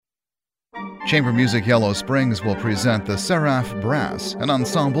Chamber Music Yellow Springs will present the Seraph Brass, an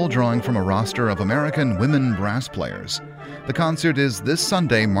ensemble drawing from a roster of American women brass players. The concert is this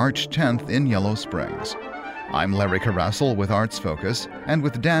Sunday, March 10th in Yellow Springs. I'm Larry Carrassel with Arts Focus, and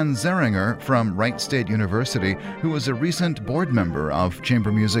with Dan Zeringer from Wright State University, who is a recent board member of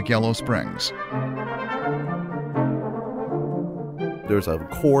Chamber Music Yellow Springs. There's a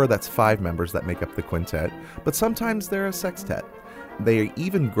core that's 5 members that make up the quintet, but sometimes they're a sextet. They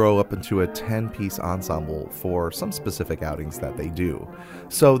even grow up into a 10-piece ensemble for some specific outings that they do.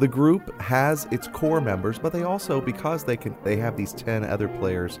 So the group has its core members, but they also, because they have these 10 other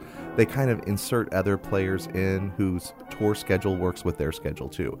players, they kind of insert other players in whose tour schedule works with their schedule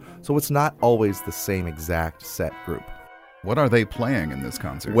too. So it's not always the same exact set group. What are they playing in this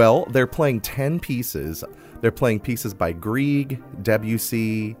concert? Well, they're playing 10 pieces. They're playing pieces by Grieg,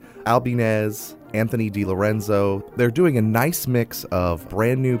 Debussy, Albinez, Anthony DiLorenzo. They're doing a nice mix of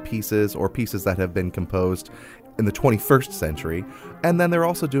brand new pieces or pieces that have been composed in the 21st century. And then they're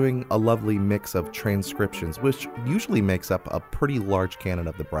also doing a lovely mix of transcriptions, which usually makes up a pretty large canon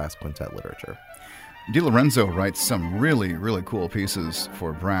of the brass quintet literature. DiLorenzo writes some really, really cool pieces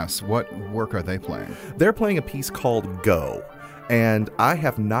for brass. What work are they playing? They're playing a piece called Go. And I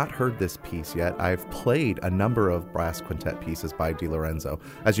have not heard this piece yet. I've played a number of brass quintet pieces by DiLorenzo.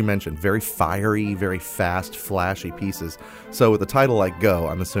 As you mentioned, very fiery, very fast, flashy pieces. So with a title like Go,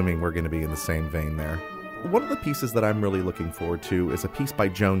 I'm assuming we're going to be in the same vein there. One of the pieces that I'm really looking forward to is a piece by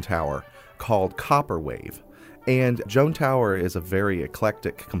Joan Tower called Copper Wave. And Joan Tower is a very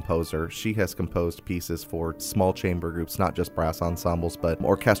eclectic composer. She has composed pieces for small chamber groups, not just brass ensembles, but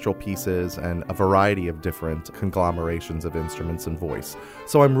orchestral pieces and a variety of different conglomerations of instruments and voice.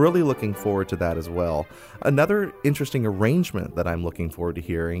 So I'm really looking forward to that as well. Another interesting arrangement that I'm looking forward to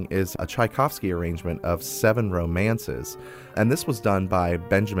hearing is a Tchaikovsky arrangement of 7 romances. And this was done by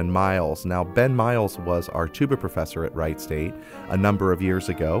Benjamin Miles. Now, Ben Miles was our tuba professor at Wright State a number of years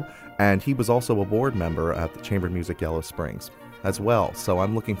ago, and he was also a board member at the Chamber Music Yellow Springs as well. So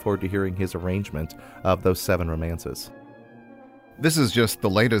I'm looking forward to hearing his arrangement of those 7 romances. This is just the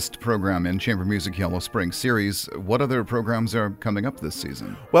latest program in Chamber Music Yellow Springs series. What other programs are coming up this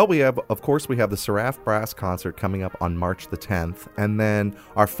season? Well, we have the Seraph Brass concert coming up on March the 10th. And then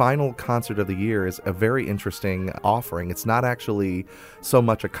our final concert of the year is a very interesting offering. It's not actually so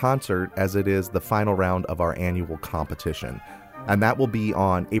much a concert as it is the final round of our annual competition. And that will be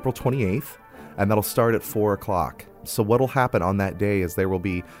on April 28th, and that'll start at 4 o'clock. So what will happen on that day is there will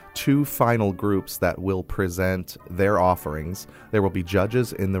be 2 final groups that will present their offerings. There will be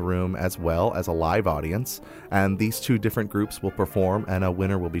judges in the room as well as a live audience, and these 2 different groups will perform and a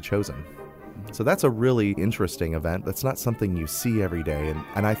winner will be chosen. So that's a really interesting event. That's not something you see every day,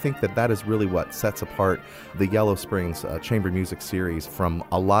 and I think that is really what sets apart the Yellow Springs Chamber Music Series from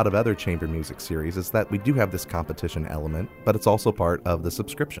a lot of other chamber music series, is that we do have this competition element, but it's also part of the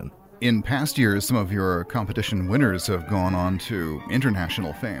subscription. In past years, some of your competition winners have gone on to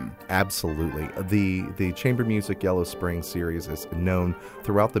international fame. Absolutely. The Chamber Music Yellow Springs series is known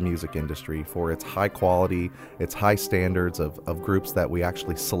throughout the music industry for its high quality, its high standards of groups that we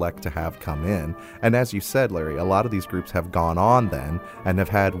actually select to have come in. And as you said, Larry, a lot of these groups have gone on then and have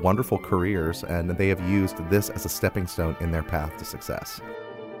had wonderful careers, and they have used this as a stepping stone in their path to success.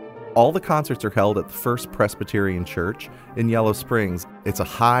 All the concerts are held at the First Presbyterian Church in Yellow Springs. It's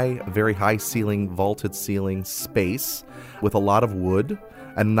a very high ceiling, vaulted ceiling space with a lot of wood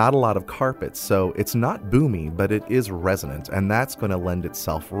and not a lot of carpet. So it's not boomy, but it is resonant, and that's going to lend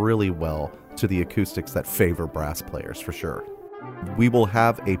itself really well to the acoustics that favor brass players for sure. We will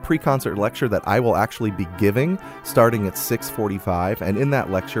have a pre-concert lecture that I will actually be giving starting at 6:45, and in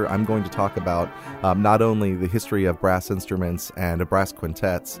that lecture I'm going to talk about not only the history of brass instruments and brass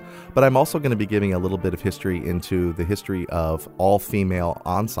quintets, but I'm also going to be giving a little bit of history into the history of all-female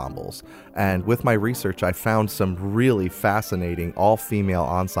ensembles. And with my research, I found some really fascinating all-female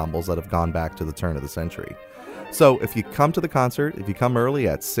ensembles that have gone back to the turn of the century. So if you come to the concert, if you come early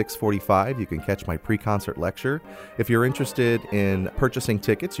at 6:45, you can catch my pre-concert lecture. If you're interested in purchasing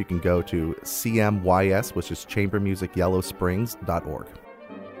tickets, you can go to CMYS, which is chambermusicyellowsprings.org.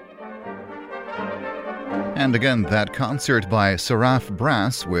 And again, that concert by Seraph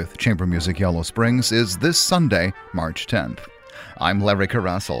Brass with Chamber Music Yellow Springs is this Sunday, March 10th. I'm Larry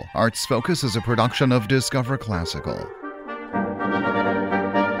Carrassel. Arts Focus is a production of Discover Classical.